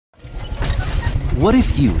What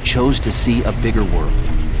if you chose to see a bigger world?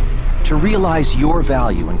 To realize your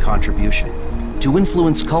value and contribution? To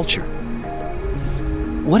influence culture?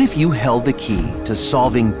 What if you held the key to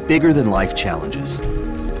solving bigger-than-life challenges?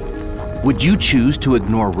 Would you choose to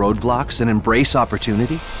ignore roadblocks and embrace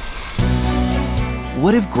opportunity?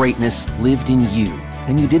 What if greatness lived in you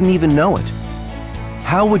and you didn't even know it?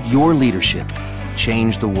 How would your leadership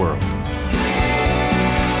change the world?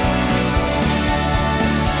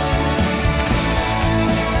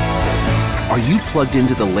 Are you plugged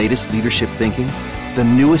into the latest leadership thinking? The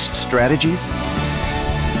newest strategies?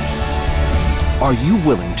 Are you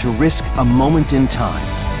willing to risk a moment in time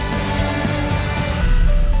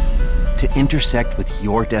to intersect with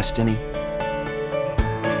your destiny?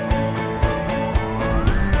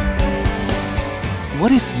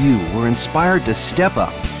 What if you were inspired to step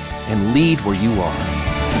up and lead where you are?